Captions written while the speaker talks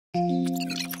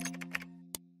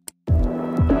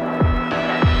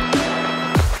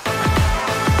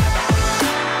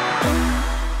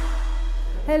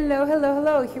Hello, hello,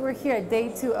 hello. Here we're here at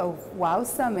day 2 of WOW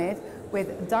Summit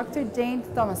with Dr. Jane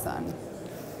Thomason.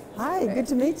 Hi, good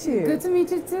to meet you. Good to meet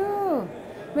you too.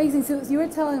 Amazing. So you were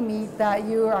telling me that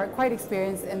you are quite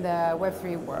experienced in the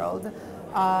Web3 world.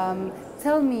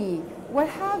 Tell me, what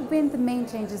have been the main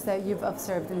changes that you've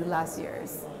observed in the last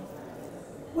years?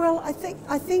 Well, I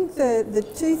think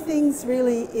the two things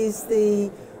really is the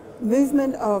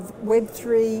movement of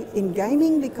Web3 in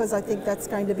gaming, because I think that's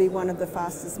going to be one of the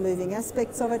fastest moving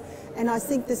aspects of it. And I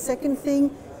think the second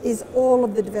thing is all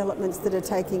of the developments that are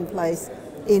taking place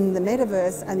in the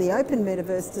metaverse and the open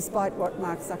metaverse, despite what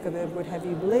Mark Zuckerberg would have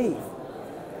you believe.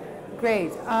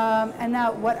 Great. And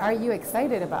now, what are you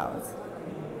excited about?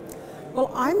 Well,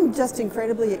 I'm just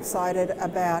incredibly excited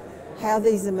about how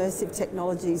these immersive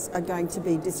technologies are going to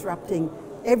be disrupting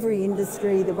every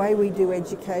industry, the way we do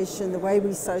education, the way we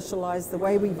socialise, the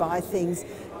way we buy things,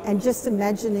 and just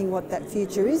imagining what that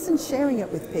future is and sharing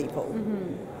it with people.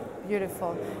 Mm-hmm.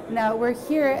 Beautiful. Now we're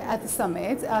here at the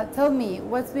summit. Tell me,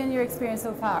 what's been your experience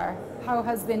so far? How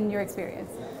has been your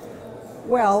experience?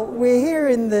 Well, we're here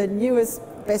in the newest,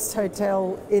 best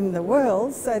hotel in the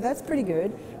world, so that's pretty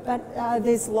good. But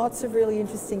there's lots of really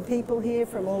interesting people here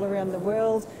from all around the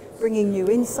world, bringing new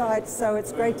insights, so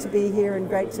it's great to be here and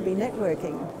great to be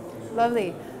networking.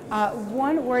 Lovely.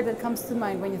 One word that comes to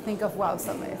mind when you think of WOW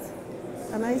Summit?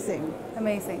 Amazing.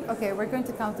 Amazing. Okay, we're going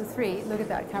to count to 3. Look at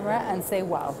that camera and say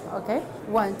wow, okay?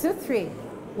 1, 2, 3.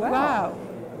 Wow. Wow.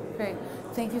 Great.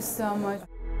 Thank you so much.